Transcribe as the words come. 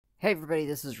Hey everybody,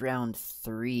 this is round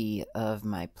 3 of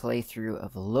my playthrough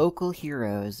of local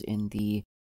heroes in the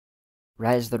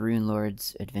Rise of the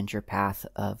Runelords adventure path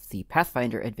of the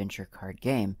Pathfinder Adventure Card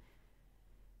Game.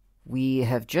 We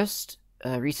have just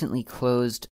recently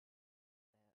closed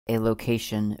a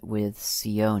location with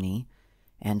Sione,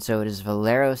 and so it is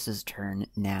Valeros' turn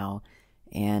now,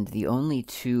 and the only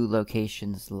 2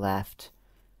 locations left.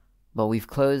 Well, we've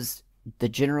closed the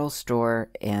general store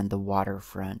and the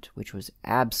waterfront, which was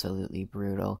absolutely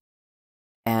brutal.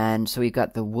 And so we've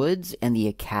got the woods and the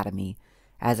academy.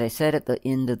 As I said at the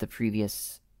end of the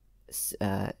previous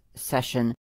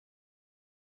session,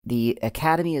 the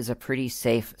academy is a pretty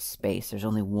safe space. There's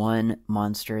only 1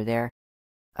 monster there.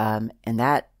 And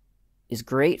that is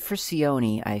great for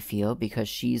Sione, I feel, because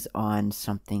she's on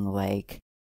something like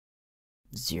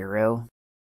 0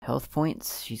 health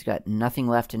points. She's got nothing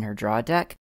left in her draw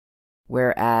deck.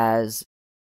 Whereas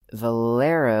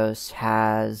Valeros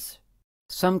has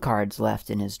some cards left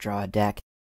in his draw deck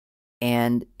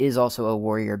and is also a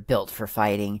warrior built for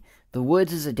fighting. The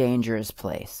woods is a dangerous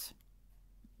place,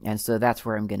 and so that's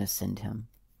where I'm going to send him.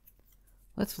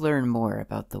 Let's learn more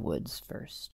about the woods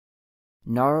first.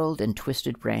 Gnarled and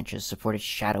twisted branches support a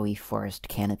shadowy forest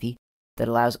canopy that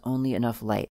allows only enough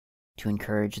light to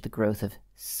encourage the growth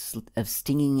of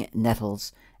stinging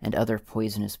nettles and other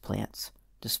poisonous plants.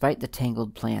 Despite the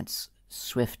tangled plants,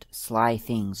 swift, sly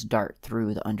things dart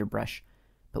through the underbrush,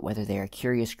 but whether they are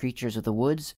curious creatures of the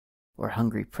woods or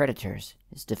hungry predators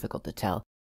is difficult to tell.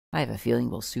 I have a feeling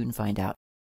we'll soon find out.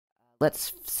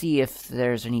 Let's see if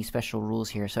there's any special rules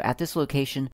here. So at this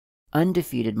location,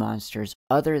 undefeated monsters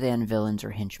other than villains or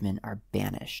henchmen are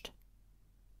banished.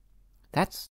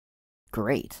 That's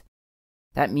great.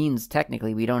 That means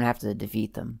technically we don't have to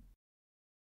defeat them.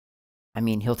 I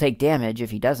mean, he'll take damage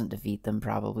if he doesn't defeat them,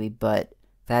 probably, but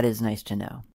that is nice to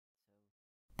know.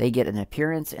 They get an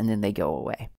appearance, and then they go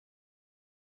away.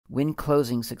 When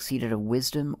closing, succeed at a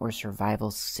Wisdom or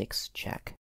Survival 6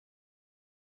 check.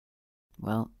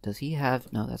 Well, does he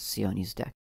have... No, that's Sione's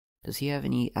deck. Does he have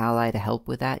any ally to help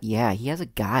with that? Yeah, he has a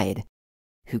guide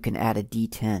who can add a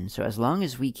D10. So as long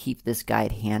as we keep this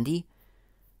guide handy,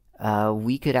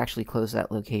 we could actually close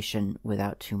that location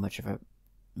without too much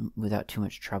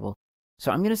trouble.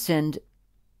 So I'm going to send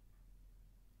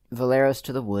Valeros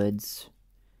to the woods,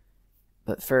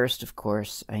 but first, of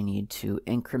course, I need to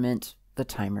increment the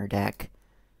timer deck.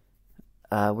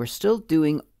 We're still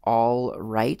doing all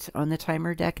right on the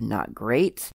timer deck, not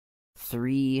great.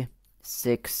 3,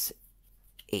 6,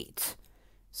 8.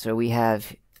 So we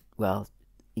have, well,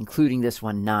 including this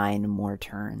one, 9 more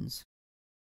turns.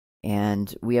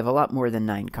 And we have a lot more than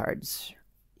 9 cards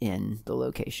in the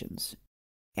locations.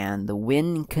 And the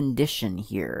win condition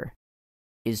here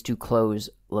is to close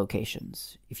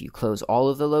locations. If you close all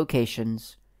of the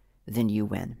locations, then you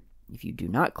win. If you do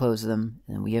not close them,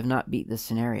 then we have not beat this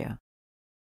scenario.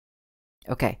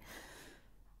 Okay.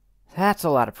 That's a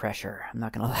lot of pressure. I'm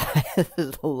not going to lie.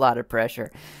 There's a lot of pressure.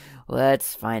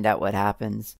 Let's find out what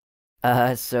happens.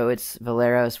 So it's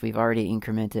Valeros. We've already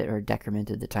incremented or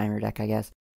decremented the timer deck, I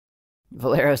guess.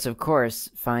 Valeros, of course,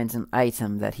 finds an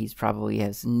item that he's probably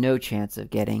has no chance of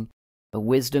getting. A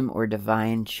Wisdom or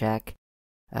Divine check.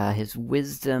 His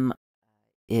Wisdom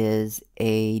is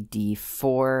a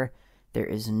D4. There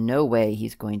is no way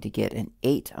he's going to get an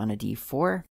 8 on a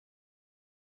D4.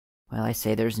 Well, I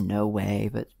say there's no way,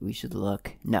 but we should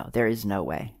look. No, there is no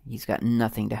way. He's got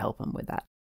nothing to help him with that.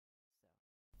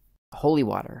 Holy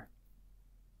Water.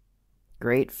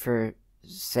 Great for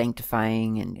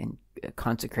sanctifying and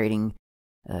consecrating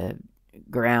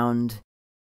ground.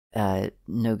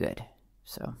 No good.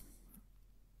 So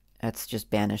that's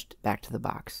just banished back to the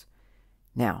box.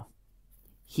 Now,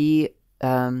 he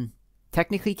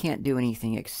technically can't do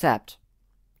anything except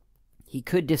he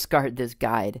could discard this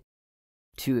guide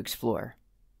to explore.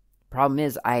 Problem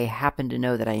is, I happen to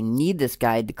know that I need this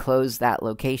guide to close that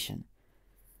location.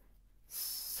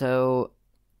 So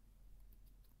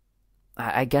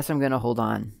I guess I'm gonna hold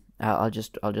on. I'll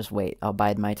just wait. I'll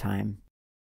bide my time,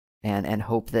 and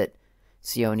hope that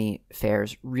Sione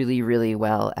fares really, really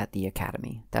well at the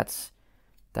academy. That's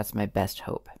my best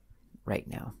hope right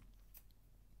now.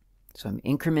 So I'm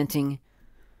incrementing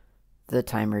the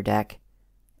timer deck,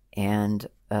 and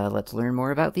let's learn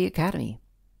more about the academy.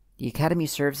 The academy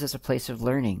serves as a place of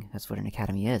learning. That's what an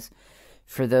academy is.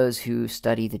 For those who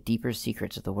study the deeper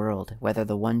secrets of the world, whether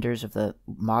the wonders of the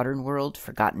modern world,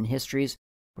 forgotten histories,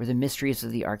 or the mysteries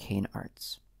of the arcane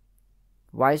arts.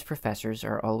 Wise professors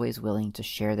are always willing to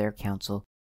share their counsel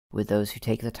with those who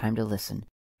take the time to listen,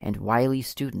 and wily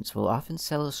students will often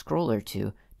sell a scroll or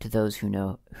two to those who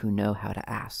know how to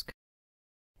ask.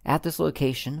 At this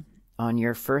location, on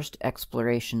your first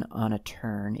exploration on a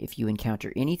turn, if you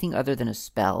encounter anything other than a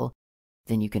spell,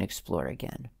 then you can explore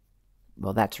again.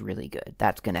 Well, that's really good.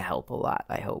 That's going to help a lot,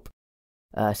 I hope.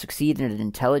 Succeed in an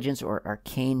intelligence or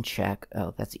arcane check.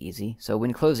 Oh, that's easy. So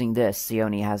when closing this,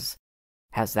 Sione has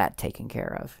that taken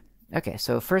care of. Okay,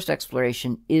 so first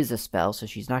exploration is a spell, so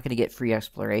she's not going to get free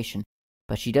exploration,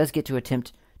 but she does get to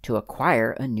attempt to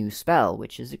acquire a new spell,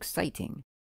 which is exciting.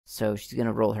 So she's going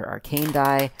to roll her arcane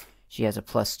die. She has a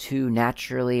 +2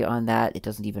 naturally on that. It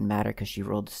doesn't even matter because she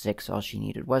rolled a 6. All she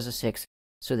needed was a 6.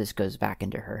 So this goes back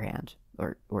into her hand,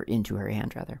 or into her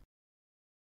hand, rather.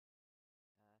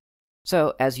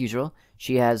 So, as usual,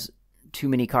 she has too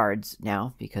many cards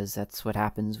now, because that's what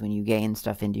happens when you gain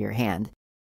stuff into your hand.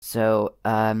 So,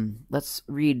 let's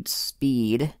read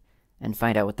speed and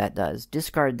find out what that does.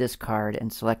 Discard this card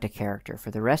and select a character.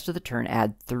 For the rest of the turn,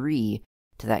 add 3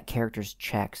 to that character's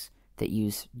checks that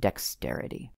use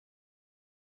dexterity.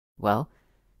 Well,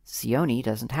 Sione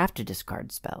doesn't have to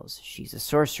discard spells. She's a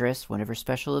sorceress. One of her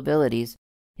special abilities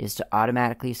is to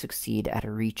automatically succeed at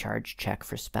a recharge check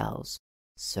for spells.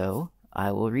 So,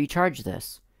 I will recharge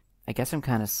this. I guess I'm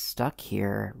kind of stuck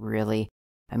here, really.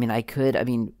 I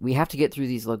mean, we have to get through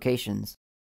these locations.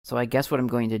 So I guess what I'm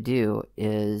going to do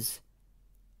is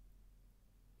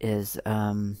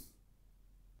I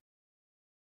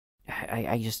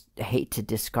just hate to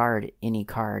discard any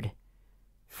card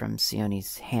from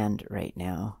Sione's hand right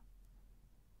now.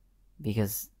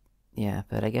 Because, yeah,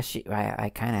 but I guess I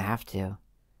kind of have to.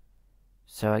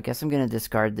 So I guess I'm going to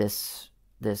discard this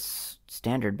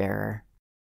standard bearer.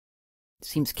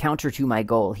 Seems counter to my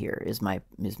goal here is my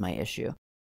issue.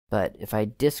 But if I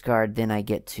discard, then I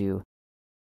get to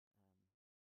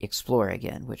explore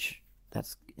again, which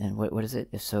and what is it?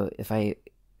 If I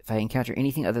encounter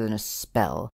anything other than a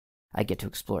spell, I get to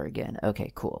explore again.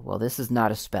 Okay, cool. Well, this is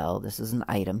not a spell. This is an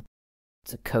item.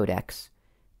 It's a codex.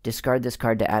 Discard this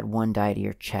card to add 1 die to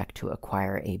your check to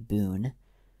acquire a boon.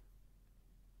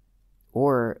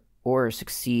 Or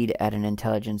succeed at an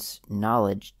intelligence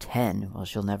knowledge 10. Well,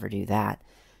 she'll never do that.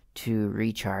 To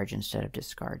recharge instead of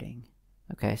discarding.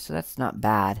 Okay, so that's not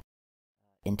bad.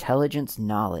 Intelligence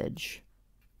knowledge.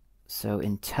 So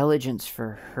intelligence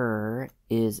for her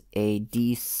is a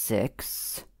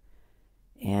D6.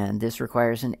 And this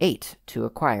requires an 8 to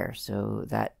acquire. So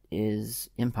that is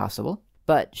impossible.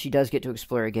 But she does get to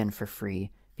explore again for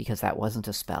free because that wasn't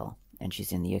a spell. And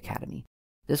she's in the academy.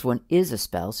 This one is a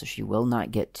spell, so she will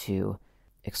not get to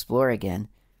explore again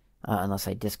unless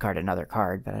I discard another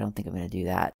card, but I don't think I'm going to do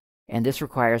that. And this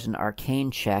requires an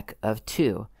arcane check of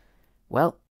 2.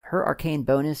 Well, her arcane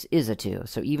bonus is a 2,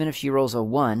 so even if she rolls a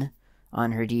 1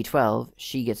 on her d12,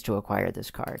 she gets to acquire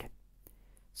this card.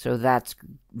 So that's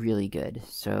really good.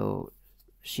 So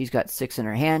she's got 6 in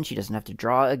her hand. She doesn't have to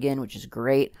draw again, which is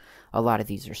great. A lot of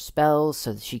these are spells,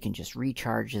 so that she can just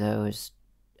recharge those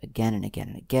again and again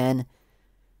and again.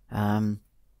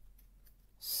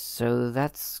 So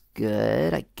that's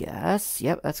good, I guess.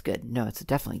 Yep, that's good. No, it's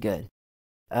definitely good.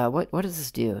 What does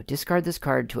this do? Discard this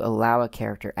card to allow a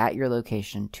character at your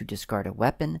location to discard a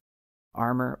weapon,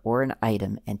 armor, or an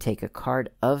item and take a card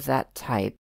of that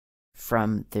type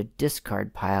from the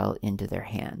discard pile into their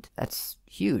hand. That's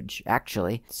huge,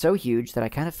 actually. So huge that I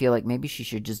kind of feel like maybe she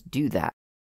should just do that.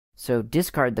 So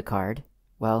discard the card.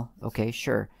 Well, okay,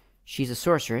 sure. She's a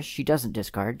sorceress. She doesn't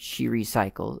discard. She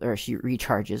recycles, or she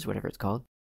recharges, whatever it's called.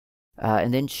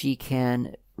 And then she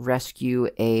can rescue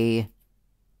a...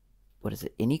 What is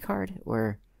it? Any card?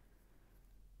 Or...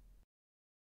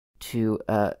 To...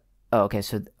 Oh, okay,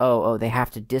 so... Oh, they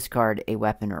have to discard a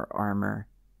weapon or armor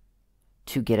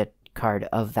to get a card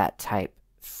of that type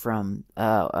from...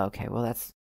 Oh, okay, well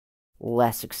that's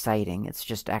less exciting. It's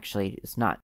just actually... It's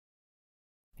not...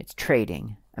 It's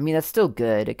trading. I mean, that's still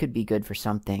good. It could be good for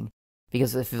something.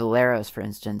 Because if Valeros, for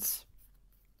instance,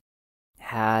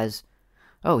 has...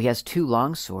 Oh, he has 2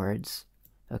 long swords.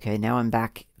 Okay, now I'm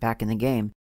back in the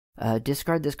game.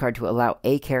 Discard this card to allow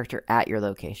a character at your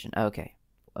location. Okay.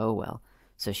 Oh, well.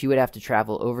 So she would have to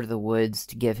travel over to the woods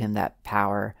to give him that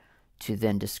power to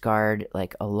then discard,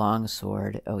 like, a long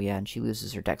sword. Oh, yeah, and she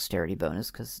loses her dexterity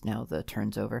bonus because now the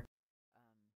turn's over.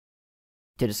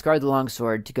 To discard the long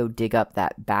sword to go dig up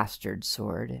that bastard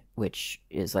sword, which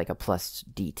is like a plus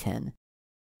D10.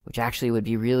 Which actually would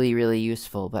be really, really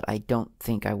useful, but I don't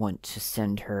think I want to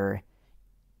send her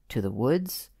to the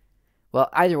woods. Well,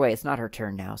 either way, it's not her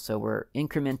turn now, so we're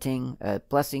incrementing a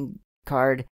blessing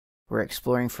card. We're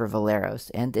exploring for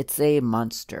Valeros, and it's a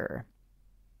monster.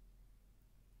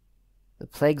 The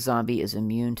plague zombie is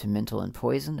immune to mental and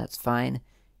poison. That's fine.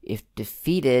 If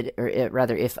defeated, or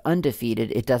rather, if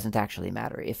undefeated, it doesn't actually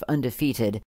matter. If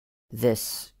undefeated,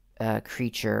 this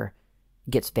creature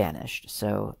gets banished.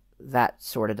 So that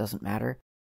sort of doesn't matter.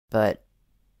 But,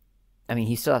 I mean,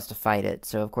 he still has to fight it.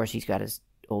 So, of course, he's got his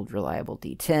old reliable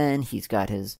D10. He's got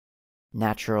his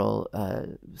natural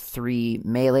 3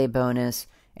 melee bonus.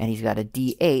 And he's got a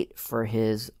D8 for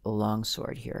his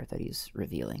longsword here that he's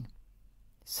revealing.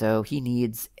 So he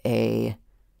needs a...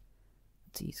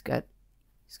 Let's see, he's got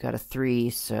a 3,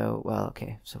 so... Well,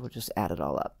 okay, so we'll just add it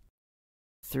all up.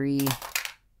 3,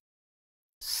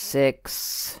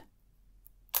 6,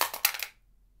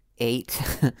 8.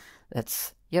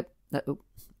 That's... Yep,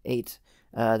 8.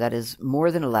 That is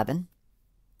more than 11.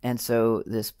 And so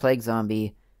this plague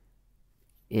zombie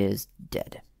is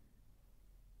dead.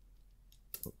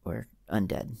 Or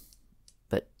undead.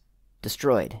 But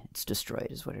destroyed. It's destroyed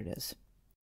is what it is.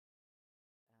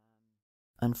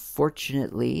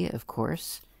 Unfortunately, of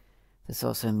course, this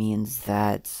also means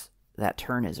that that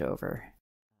turn is over.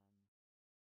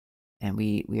 And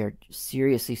we are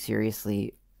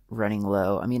seriously running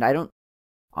low. I mean, I don't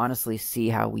honestly see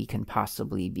how we can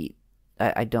possibly beat...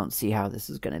 I don't see how this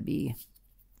is going to be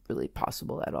really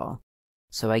possible at all.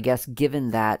 So I guess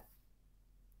given that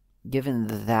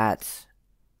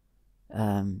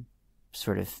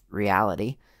sort of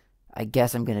reality, I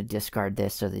guess I'm going to discard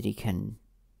this so that he can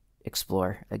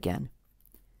explore again.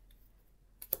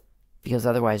 Because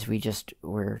otherwise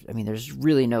I mean, there's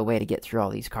really no way to get through all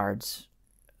these cards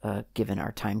given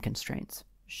our time constraints.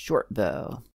 Short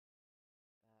bow.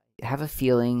 I have a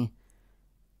feeling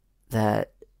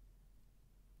that...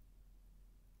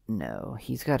 No,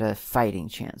 he's got a fighting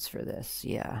chance for this,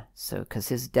 yeah. So, because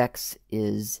his dex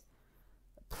is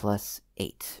 +8.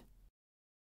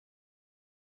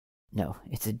 No,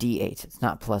 it's a D8. It's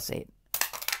not +8.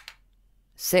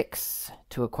 6.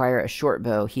 To acquire a short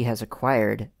bow, he has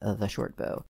acquired the short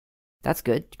bow. That's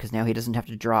good, because now he doesn't have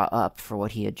to draw up for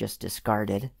what he had just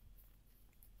discarded.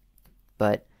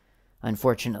 But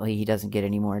unfortunately, he doesn't get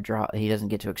any more draw. He doesn't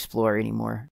get to explore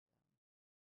anymore.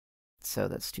 So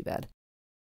that's too bad.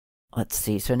 Let's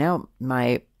see. So now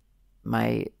my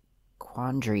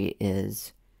quandary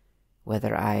is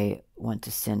whether I want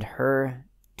to send her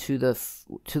to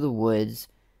the woods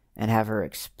and have her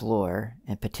explore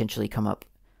and potentially come up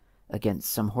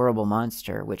against some horrible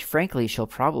monster, which frankly she'll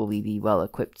probably be well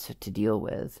equipped to deal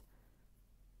with.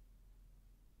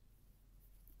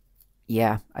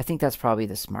 Yeah, I think that's probably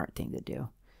the smart thing to do.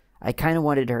 I kind of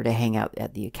wanted her to hang out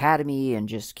at the academy and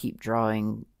just keep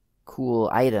drawing cool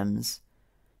items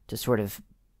to sort of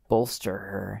bolster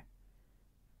her.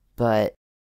 But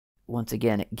once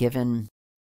again, given...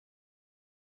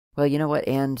 Well, you know what?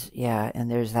 And yeah, and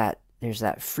there's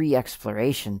that free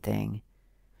exploration thing.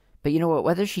 But you know what?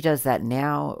 Whether she does that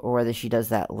now or whether she does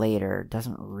that later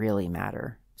doesn't really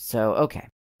matter. So, okay,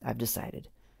 I've decided.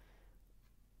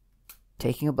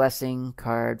 Taking a blessing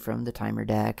card from the timer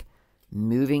deck,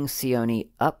 moving Sione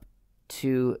up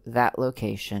to that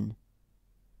location.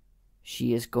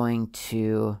 She is going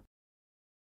to...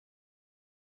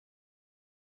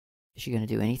 Is she going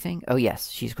to do anything? Oh, yes.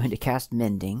 She's going to cast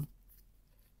Mending.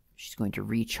 She's going to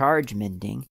recharge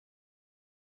Mending.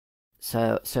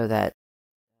 So that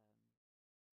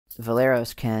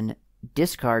Valeros can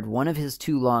discard one of his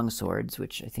 2 longswords,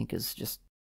 which I think is just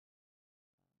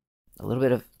a little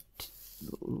bit of...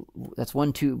 That's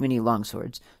one too many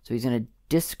longswords. So he's going to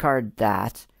discard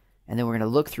that, and then we're going to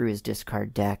look through his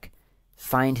discard deck,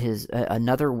 find his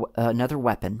another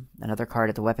weapon, another card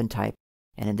at the weapon type,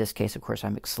 and in this case, of course,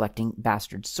 I'm selecting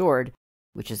Bastard Sword,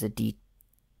 which is a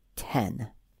D10,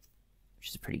 which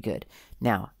is pretty good.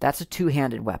 Now, that's a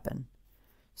 2-handed weapon.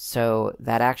 So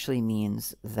that actually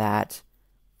means that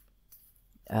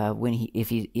if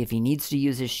he needs to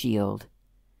use his shield,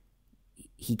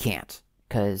 he can't,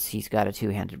 because he's got a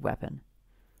 2-handed weapon.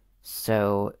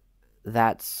 So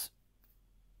that's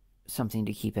something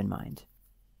to keep in mind.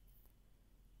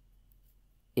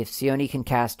 If Sione can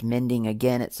cast Mending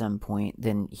again at some point,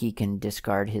 then he can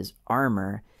discard his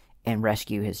armor and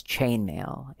rescue his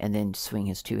chainmail, and then swing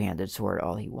his 2-handed sword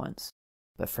all he wants.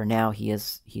 But for now,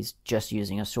 he's just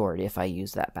using a sword if I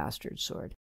use that Bastard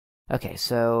Sword. Okay,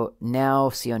 so now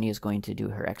Sione is going to do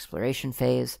her exploration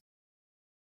phase.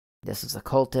 This is a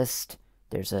cultist.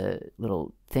 There's a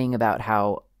little thing about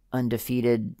how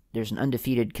there's an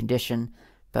undefeated condition,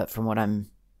 but from what I'm...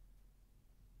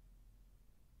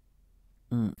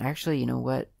 Actually, you know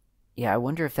what? Yeah, I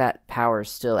wonder if that power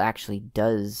still actually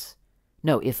does...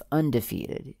 No, if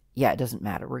undefeated. Yeah, it doesn't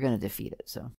matter. We're going to defeat it,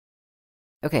 so...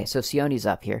 Okay, so Sione's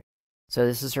up here. So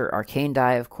this is her arcane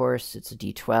die, of course. It's a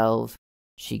d12.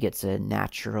 She gets a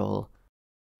natural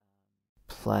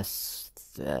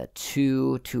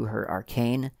 +2 to her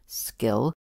arcane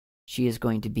skill. She is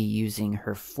going to be using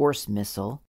her force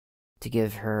missile to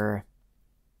give her...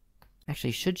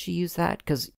 Actually, should she use that?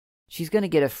 Because she's going to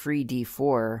get a free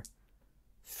D4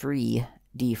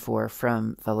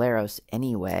 from Valeros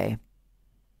anyway.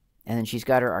 And then she's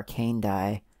got her arcane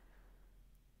die.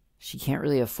 She can't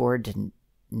really afford to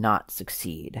not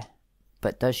succeed.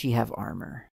 But does she have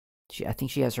armor? I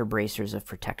think she has her bracers of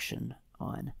protection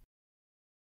on.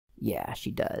 Yeah,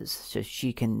 she does. So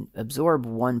she can absorb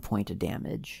 1 point of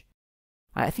damage.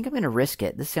 I think I'm going to risk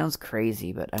it. This sounds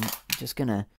crazy, but I'm just going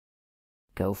to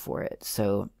go for it.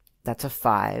 So that's a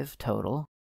 5 total.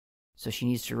 So she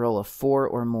needs to roll a 4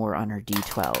 or more on her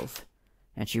D12.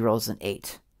 And she rolls an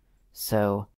 8.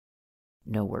 So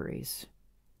no worries.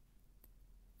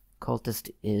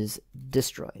 Cultist is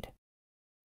destroyed.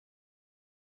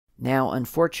 Now,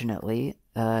 unfortunately,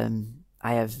 I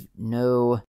have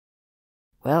no...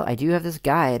 Well, I do have this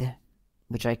guide,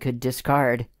 which I could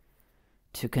discard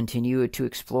to continue to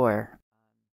explore.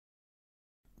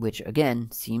 Which, again,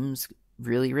 seems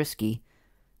really risky.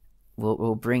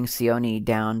 Will bring Sione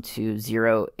down to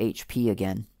 0 HP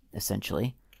again,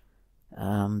 essentially.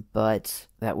 But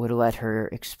that would let her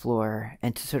explore.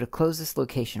 And to sort of close this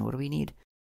location, what do we need?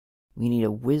 We need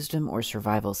a Wisdom or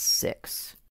Survival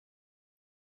 6.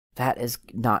 That is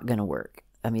not going to work.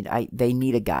 I mean, they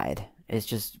need a guide. It's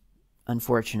just,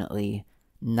 unfortunately,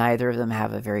 neither of them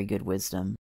have a very good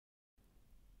Wisdom.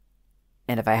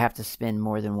 And if I have to spend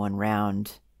more than one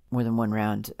round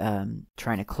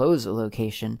trying to close a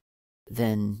location,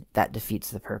 then that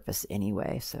defeats the purpose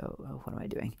anyway. So what am I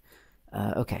doing?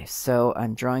 Okay, so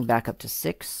I'm drawing back up to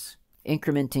 6.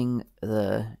 Incrementing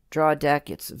the draw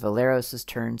deck, it's Valeros'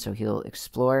 turn, so he'll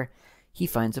explore. He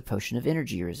finds a potion of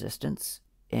energy resistance,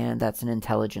 and that's an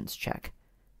intelligence check.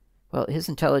 Well, his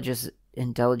intelligence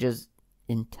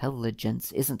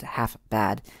isn't half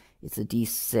bad. It's a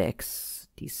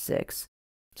D6.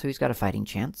 So he's got a fighting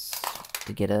chance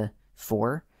to get a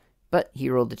 4, but he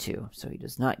rolled a 2, so he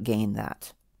does not gain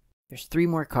that. There's 3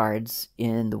 more cards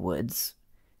in the woods,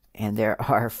 and there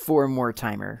are 4 more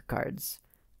timer cards.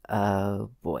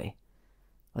 Boy.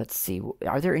 Let's see.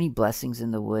 Are there any blessings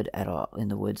in the wood at all? In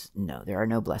the woods? No, there are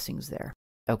no blessings there.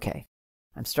 Okay.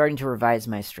 I'm starting to revise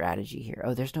my strategy here.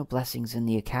 Oh, there's no blessings in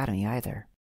the academy either.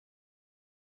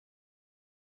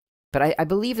 But I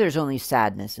believe there's only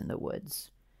sadness in the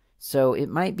woods. So it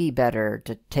might be better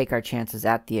to take our chances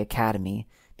at the academy,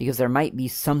 because there might be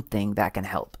something that can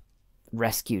help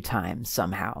rescue time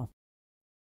somehow.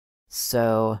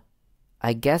 So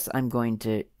I guess I'm going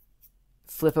to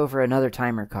flip over another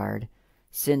timer card,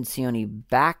 send Sione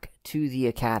back to the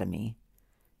academy,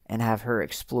 and have her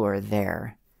explore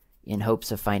there in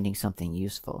hopes of finding something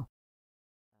useful.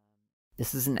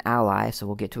 This is an ally, so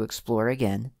we'll get to explore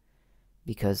again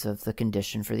because of the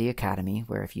condition for the academy,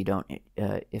 where if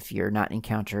you're not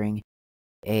encountering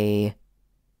a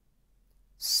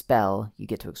spell, you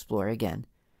get to explore again.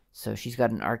 So she's got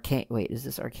an arcane... Wait, is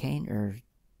this arcane or...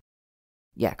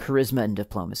 Yeah, charisma and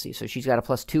diplomacy. So she's got a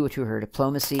 +2 to her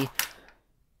diplomacy.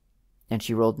 And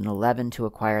she rolled an 11 to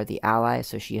acquire the ally,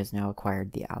 so she has now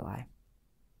acquired the ally.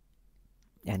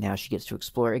 And now she gets to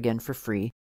explore again for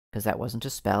free, because that wasn't a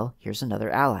spell. Here's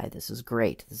another ally. This is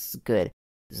great. This is good.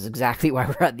 This is exactly why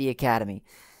we're at the academy.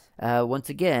 Once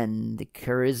again, the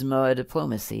charisma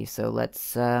diplomacy. So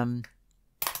let's...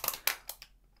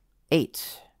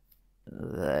 8.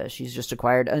 She's just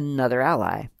acquired another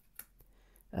ally.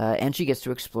 And she gets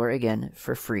to explore again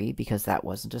for free, because that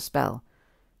wasn't a spell.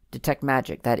 Detect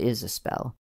magic, that is a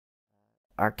spell.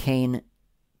 Arcane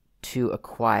to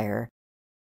acquire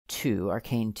 2,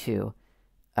 Arcane 2.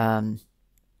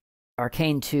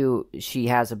 Arcane 2, she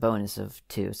has a bonus of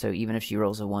 2, so even if she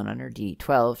rolls a 1 on her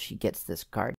D12, she gets this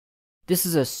card. This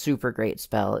is a super great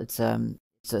spell. It's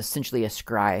essentially a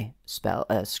scry spell,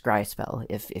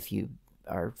 if you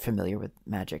are familiar with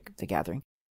Magic the Gathering.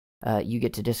 You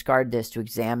get to discard this to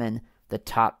examine the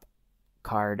top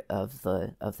card of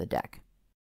the deck.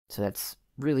 So that's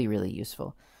really, really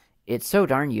useful. It's so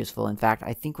darn useful, in fact,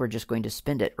 I think we're just going to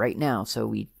spend it right now. So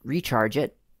we recharge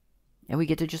it, and we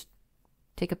get to just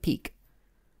take a peek.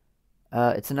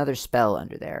 It's another spell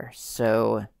under there,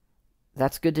 so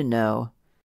that's good to know.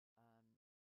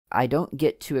 I don't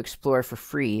get to explore for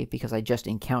free because I just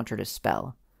encountered a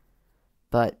spell.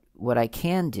 But what I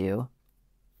can do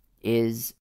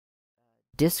is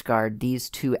discard these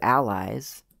 2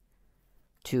 allies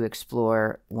to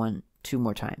explore 2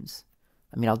 more times.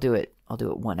 I mean, I'll do it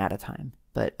 1 at a time.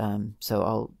 But so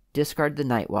I'll discard the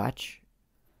Night Watch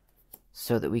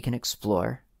so that we can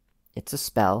explore. It's a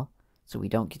spell, so we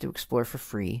don't get to explore for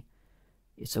free.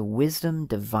 It's a Wisdom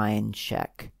Divine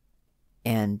check,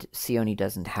 and Sione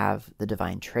doesn't have the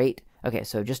Divine trait. Okay,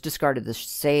 so just discarded the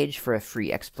Sage for a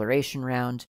free exploration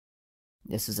round.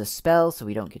 This is a spell, so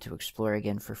we don't get to explore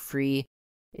again for free.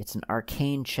 It's an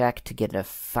arcane check to get a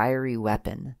fiery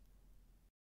weapon.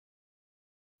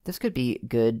 This could be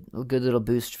good, a good little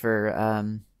boost for,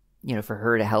 you know, for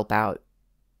her to help out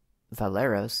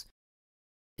Valeros.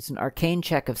 It's an arcane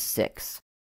check of 6.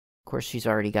 Of course, she's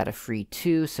already got a free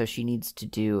 2, so she needs to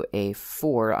do a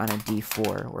 4 on a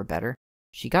d4 or better.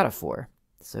 She got a 4,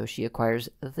 so she acquires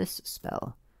this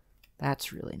spell.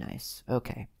 That's really nice.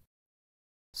 Okay.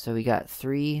 So we got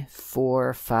 3,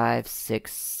 4, 5,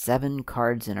 6, 7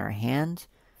 cards in our hand.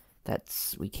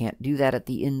 We can't do that at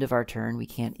the end of our turn. We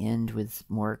can't end with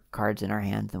more cards in our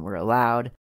hand than we're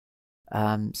allowed.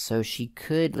 So she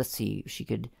could, let's see, she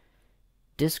could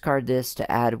discard this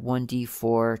to add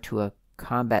 1d4 to a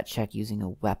combat check using a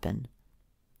weapon.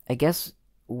 I guess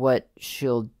what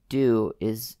she'll do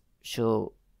is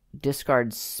she'll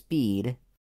discard speed,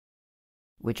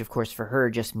 which of course for her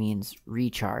just means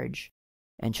recharge,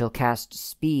 and she'll cast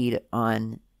speed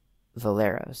on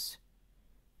Valeros.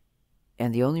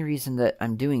 And the only reason that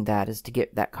I'm doing that is to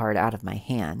get that card out of my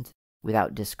hand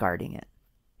without discarding it.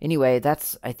 Anyway,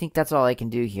 I think that's all I can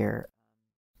do here.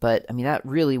 But, I mean, that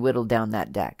really whittled down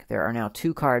that deck. There are now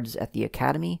 2 cards at the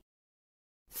Academy,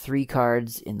 3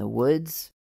 cards in the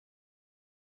woods,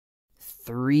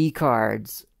 3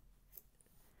 cards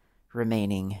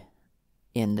remaining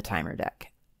in the timer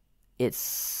deck. It's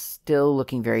still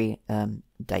looking very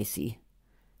dicey,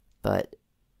 but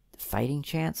fighting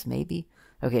chance, maybe?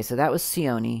 Okay, so that was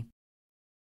Sione.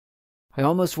 I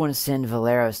almost want to send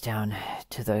Valeros down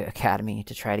to the Academy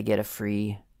to try to get a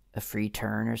free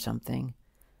turn or something.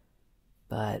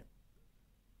 But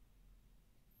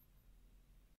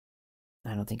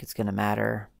I don't think it's going to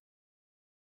matter.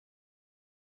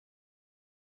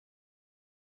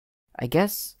 I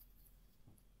guess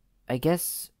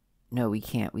no, we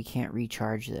can't. We can't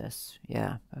recharge this.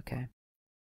 Yeah, okay.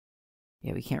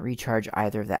 Yeah, we can't recharge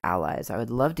either of the allies. I would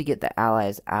love to get the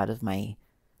allies out of my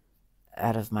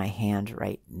hand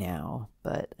right now,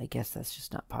 but I guess that's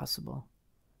just not possible.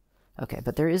 Okay,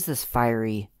 but there's this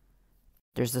fiery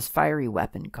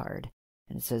weapon card,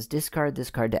 and it says discard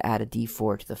this card to add a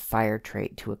d4 to the fire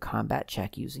trait to a combat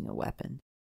check using a weapon.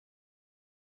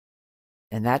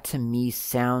 And that to me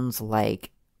sounds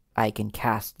like I can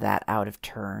cast that out of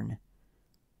turn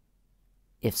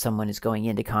if someone is going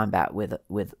into combat with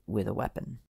a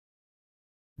weapon.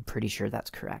 I'm pretty sure that's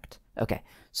correct. Okay,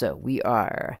 so we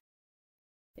are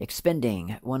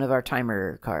expending one of our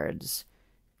timer cards.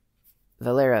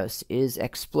 Valeros is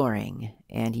exploring,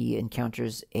 and he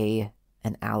encounters an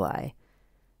ally.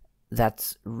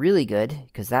 That's really good,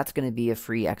 because that's going to be a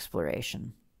free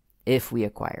exploration, if we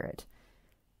acquire it.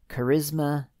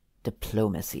 Charisma,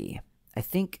 Diplomacy. I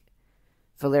think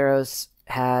Valeros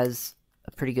has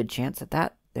a pretty good chance at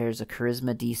that. There's a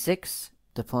Charisma d6,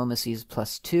 Diplomacy is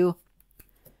 +2.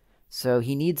 So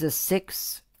he needs a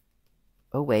 6.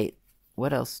 Oh, wait.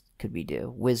 What else could we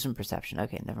do? Wisdom, Perception.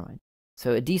 Okay, never mind.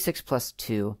 So a d6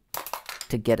 +2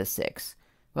 to get a 6.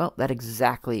 Well, that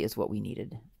exactly is what we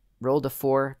needed. Rolled a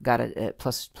 4, got a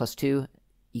 +2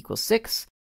 equals 6.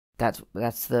 That's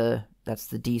the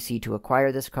DC to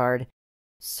acquire this card.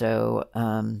 So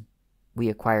we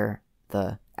acquire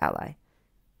the ally.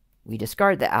 We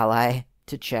discard the ally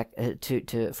to check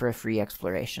for a free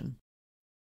exploration.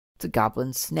 It's a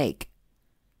goblin snake.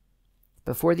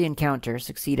 Before the encounter,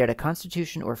 succeed at a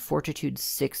Constitution or Fortitude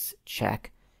 6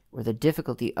 check, where the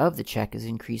difficulty of the check is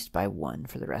increased by 1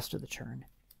 for the rest of the turn.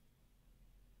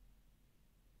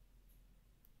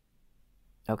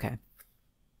 Okay.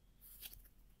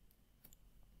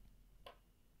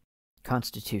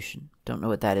 Constitution. Don't know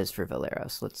what that is for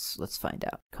Valeros. Let's find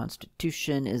out.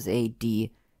 Constitution is a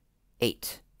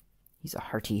D8. He's a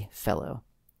hearty fellow.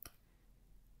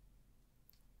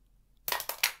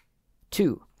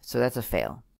 2. So that's a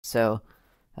fail. So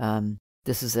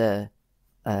this is a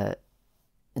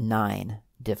 9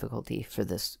 difficulty for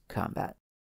this combat.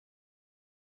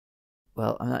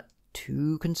 Well, I'm not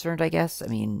too concerned, I guess. I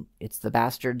mean, it's the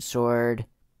Bastard Sword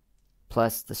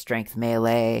plus the Strength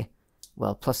melee.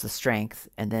 Well, plus the Strength,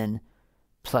 and then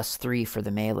 +3 for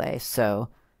the melee. So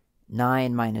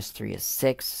 9 minus 3 is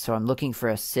 6. So I'm looking for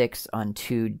a 6 on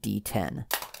 2d10.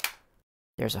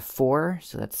 There's a 4,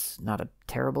 so that's not a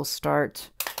terrible start.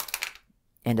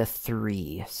 And a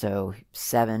 3. So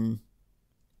 7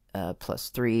 plus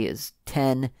 3 is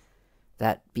 10.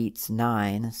 That beats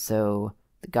 9. So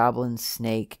the goblin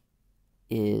snake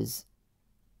is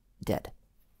dead.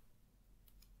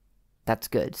 That's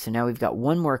good. So now we've got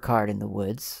 1 more card in the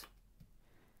woods,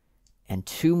 and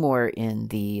 2 more in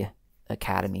the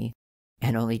academy,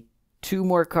 and only 2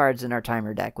 more cards in our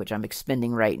timer deck, which I'm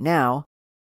expending right now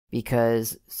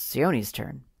because Sione's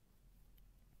turn.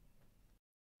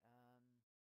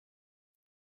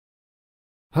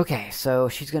 Okay, so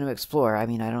she's going to explore. I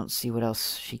mean, I don't see what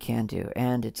else she can do.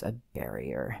 And it's a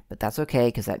barrier. But that's okay,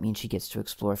 because that means she gets to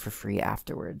explore for free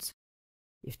afterwards.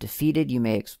 If defeated, you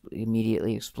may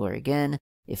immediately explore again.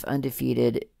 If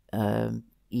undefeated,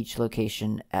 each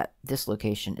location at this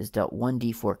location is dealt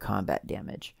 1d4 combat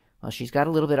damage. Well, she's got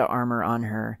a little bit of armor on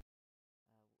her.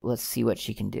 Let's see what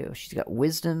she can do. She's got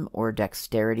wisdom or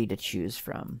dexterity to choose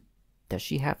from. Does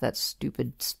she have that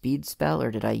stupid speed spell,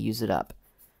 or did I use it up?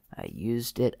 I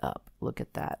used it up. Look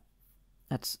at that.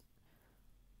 That's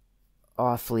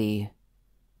awfully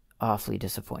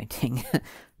disappointing.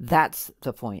 That's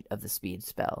the point of the speed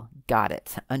spell. Got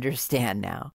it. Understand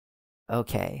now.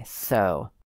 Okay, so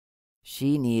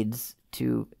she needs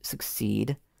to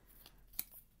succeed.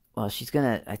 Well, she's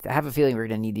gonna... I have a feeling we're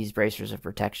gonna need these bracers of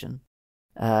protection.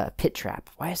 Pit trap.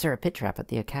 Why is there a pit trap at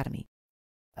the academy?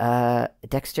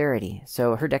 Dexterity.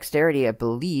 So her dexterity, I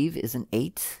believe, is an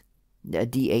 8. A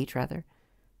D8, rather.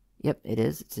 Yep, it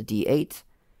is. It's a D8.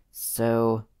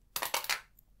 So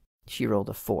she rolled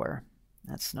a 4.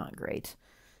 That's not great.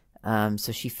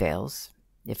 So she fails.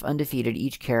 If undefeated,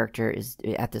 each character is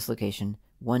at this location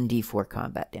 1d4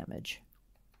 combat damage.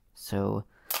 So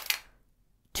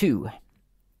 2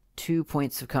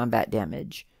 points of combat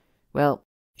damage. Well,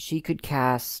 she could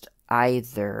cast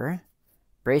either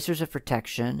Bracers of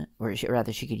Protection, or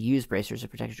rather she could use Bracers of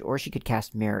Protection, or she could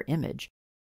cast Mirror Image.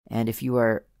 And if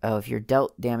you're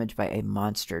dealt damage by a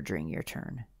monster during your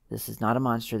turn. This is not a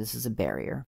monster, this is a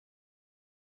barrier.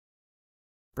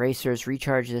 Bracers,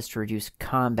 recharge this to reduce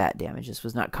combat damage. This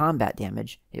was not combat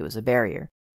damage, it was a barrier.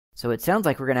 So it sounds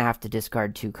like we're going to have to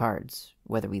discard 2 cards,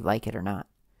 whether we like it or not.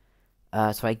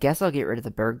 So I guess I'll get rid of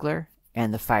the Burglar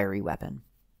and the Fiery Weapon.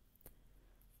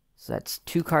 So that's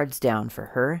 2 cards down for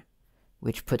her,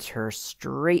 which puts her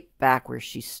straight back where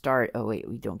she started. Oh wait,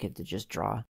 we don't get to just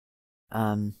draw.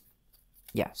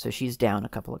 Yeah, so she's down a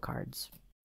couple of cards.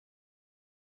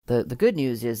 The good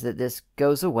news is that this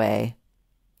goes away,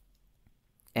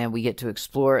 and we get to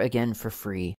explore again for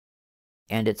free,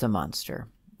 and it's a monster.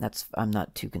 I'm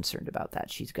not too concerned about that.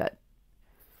 She's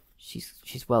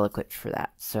well equipped for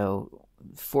that. So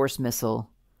Force Missile,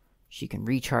 she can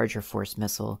recharge her Force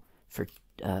Missile for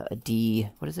a D12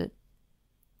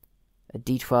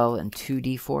 and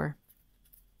 2d4.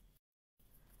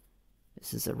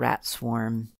 This is a Rat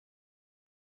Swarm,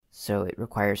 so it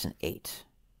requires an 8.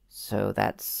 So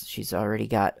she's already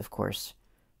got, of course,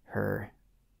 her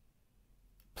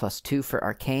 +2 for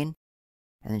Arcane,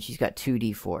 and then she's got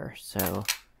 2d4. So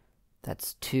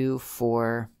that's 2,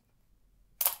 4,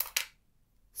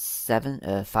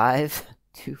 7, 5,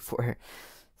 2, 4,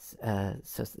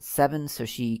 so 7. So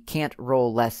she can't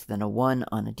roll less than a 1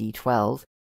 on a d12,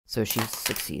 so she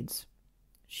succeeds.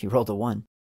 She rolled a 1.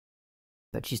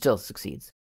 But she still succeeds.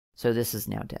 So this is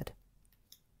now dead.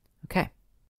 Okay.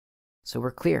 So we're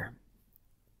clear.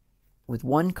 With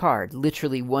 1 card,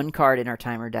 literally 1 card in our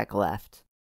timer deck left.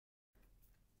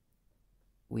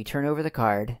 We turn over the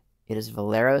card. It is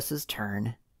Valeros'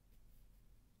 turn.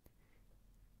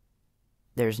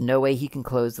 There's no way he can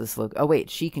close this oh wait,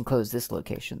 she can close this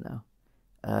location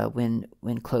though. When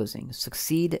closing.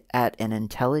 Succeed at an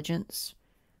Intelligence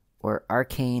or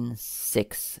Arcane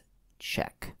 6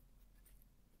 check.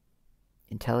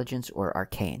 Intelligence or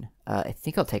Arcane. I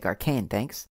think I'll take Arcane,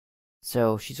 thanks.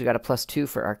 So she's got a +2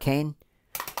 for Arcane.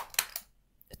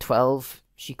 A 12.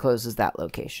 She closes that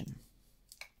location.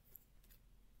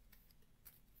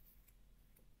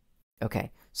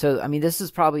 Okay. So, I mean, this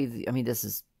is this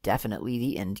is definitely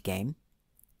the end game.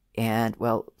 And,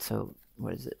 well, so,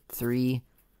 what is it? 3,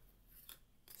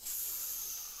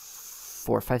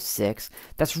 4, 5, 6.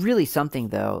 That's really something,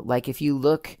 though. Like, if you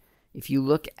look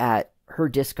at her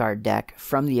discard deck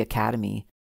from the Academy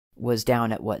was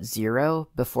down at, what, 0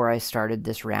 before I started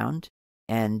this round?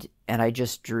 And I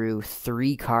just drew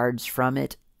 3 cards from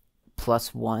it,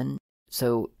 +1.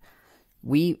 So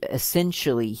we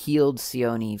essentially healed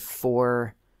Sione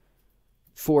 4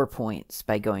 points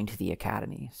by going to the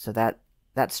Academy. So that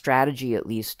strategy at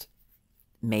least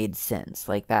made sense.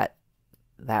 Like, that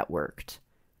worked,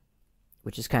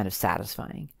 which is kind of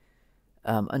satisfying.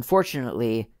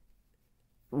 Unfortunately,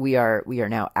 we are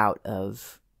now out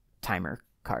of timer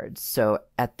cards. So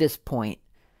at this point,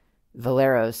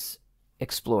 Valeros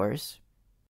explores,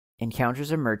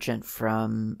 encounters a merchant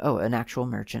from an actual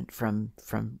merchant from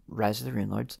Rise of the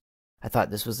Runelords. I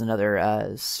thought this was another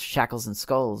Shackles and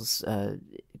Skulls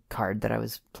card that I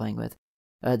was playing with.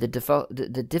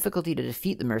 The difficulty to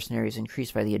defeat the mercenary is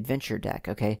increased by the adventure deck.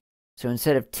 Okay, So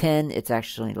instead of 10, it's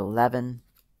actually 11.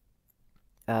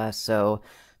 So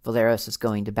Valeros is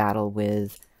going to battle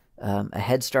with a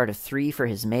head start of 3 for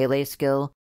his melee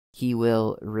skill. He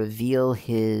will reveal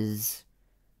his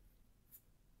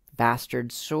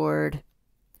Bastard Sword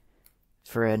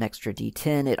for an extra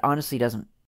d10. It honestly doesn't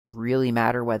really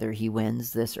matter whether he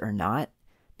wins this or not,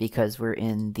 because we're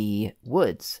in the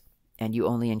woods, and you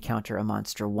only encounter a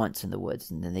monster once in the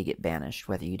woods, and then they get banished,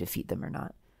 whether you defeat them or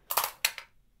not.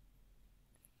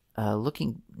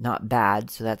 Looking not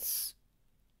bad, so that's...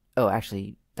 Oh,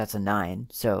 actually, that's a 9,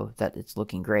 so that it's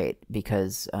looking great,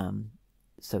 because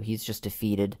so he's just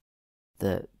defeated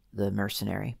the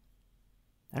mercenary.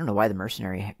 I don't know why the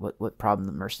mercenary... What problem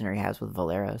the mercenary has with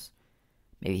Valeros.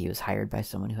 Maybe he was hired by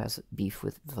someone who has beef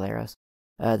with Valeros.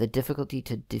 The difficulty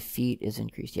to defeat is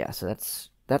increased. Yeah, so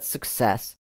that's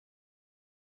success.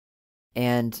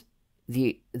 And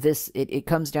it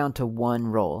comes down to one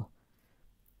roll.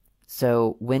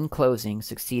 So when closing,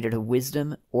 succeed at a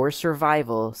Wisdom or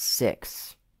Survival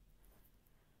 6.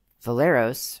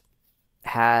 Valeros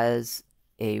has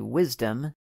a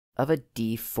Wisdom of a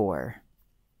D4.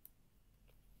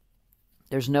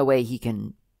 There's no way he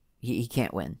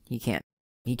can't win.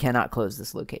 He cannot close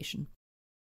this location.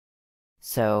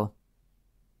 So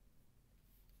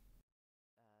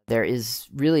there is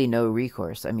really no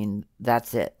recourse. I mean,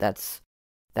 that's it. That's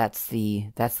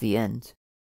the end.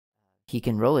 He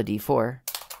can roll a d4.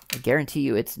 I guarantee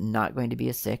you it's not going to be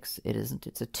a 6. It isn't.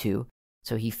 It's a 2.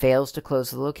 So he fails to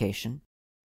close the location,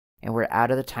 and we're out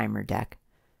of the timer deck.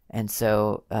 And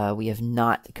so we have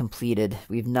not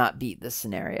beat this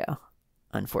scenario,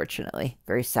 unfortunately,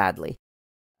 very sadly.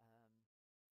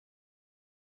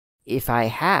 If I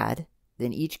had,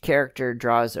 then each character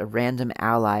draws a random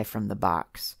ally from the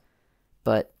box.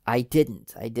 But I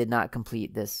didn't. I did not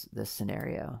complete this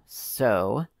scenario.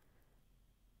 So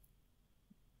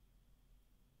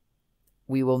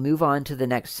we will move on to the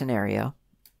next scenario.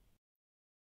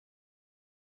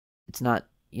 It's not,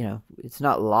 it's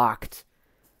not locked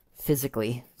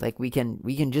physically. Like we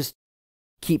can just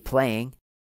keep playing.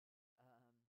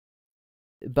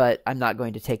 But I'm not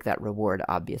going to take that reward,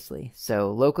 obviously.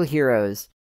 So local heroes,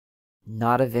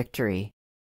 not a victory.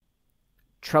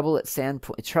 Trouble in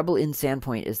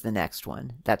Sandpoint is the next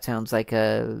one. That sounds like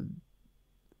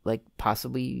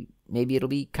possibly, maybe it'll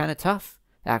be kind of tough,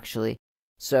 actually.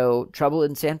 So Trouble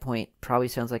in Sandpoint probably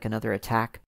sounds like another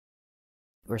attack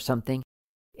or something.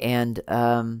 And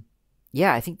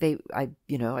yeah, I think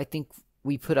I think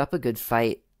we put up a good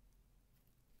fight.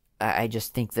 I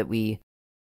just think that we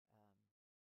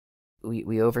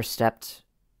overstepped.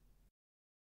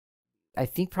 I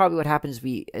think probably what happened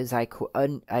is I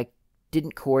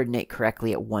didn't coordinate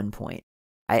correctly at one point.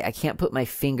 I can't put my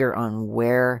finger on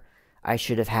where I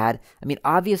should have had. I mean,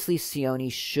 obviously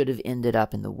Sione should have ended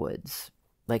up in the woods,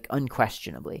 like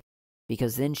unquestionably,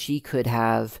 because then she could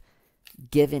have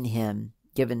given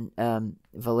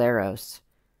Valeros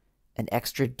an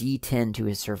extra D10 to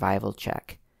his survival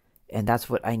check, and that's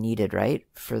what I needed, right,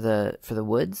 for the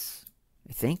woods,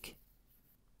 I think.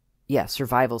 Yeah,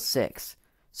 survival 6.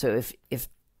 So if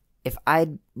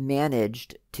I'd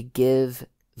managed to give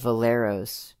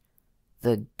Valeros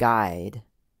the guide,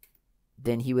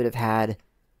 then he would have had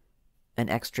an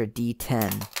extra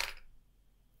D10,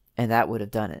 and that would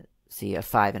have done it. See, a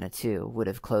 5 and a 2 would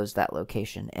have closed that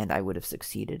location, and I would have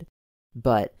succeeded.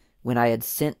 But when I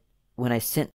sent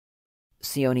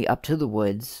Sione up to the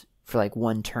woods for like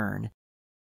one turn,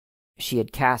 she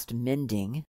had cast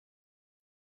Mending,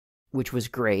 which was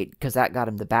great because that got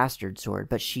him the Bastard Sword,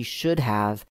 but she should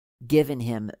have given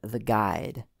him the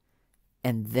guide,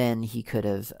 and then he could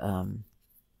have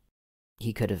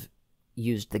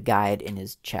used the guide in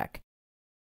his check.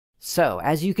 So,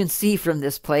 as you can see from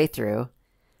this playthrough,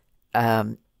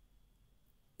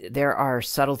 there are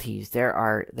subtleties. There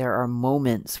are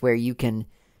moments where you can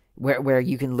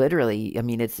literally, I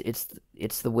mean,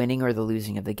 it's the winning or the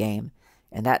losing of the game.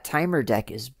 And that timer deck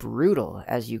is brutal,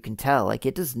 as you can tell. Like,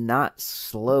 it does not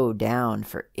slow down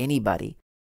for anybody.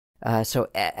 So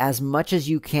as much as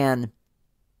you can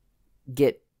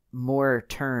get more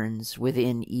turns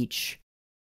within each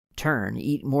turn,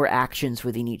 more actions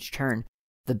within each turn,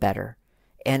 the better.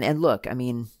 And look, I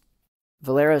mean,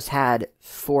 Valeros had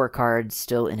 4 cards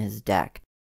still in his deck,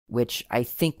 which I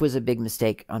think was a big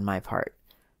mistake on my part.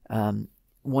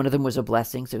 One of them was a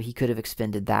blessing, so he could have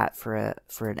expended that for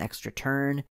an extra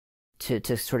turn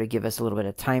to sort of give us a little bit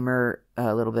of timer,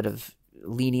 a little bit of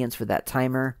lenience with that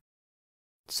timer.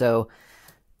 So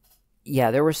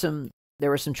yeah, there were some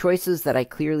choices that I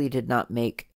clearly did not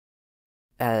make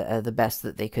the best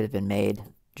that they could have been made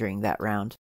during that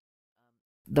round.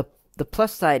 The The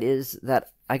plus side is that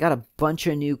I got a bunch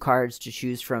of new cards to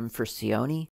choose from for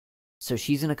Sione. So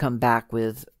she's going to come back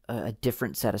with a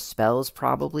different set of spells,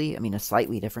 probably. I mean, a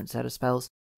slightly different set of spells.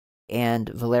 And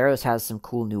Valeros has some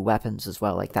cool new weapons as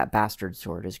well, like that bastard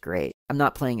sword is great. I'm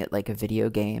not playing it like a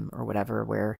video game or whatever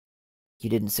where you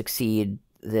didn't succeed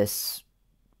this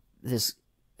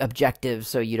objective,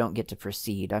 so you don't get to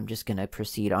proceed. I'm just going to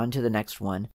proceed on to the next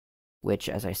one, which,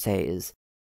 as I say, is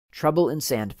Trouble in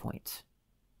Sandpoint.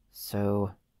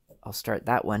 So I'll start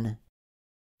that one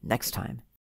next time.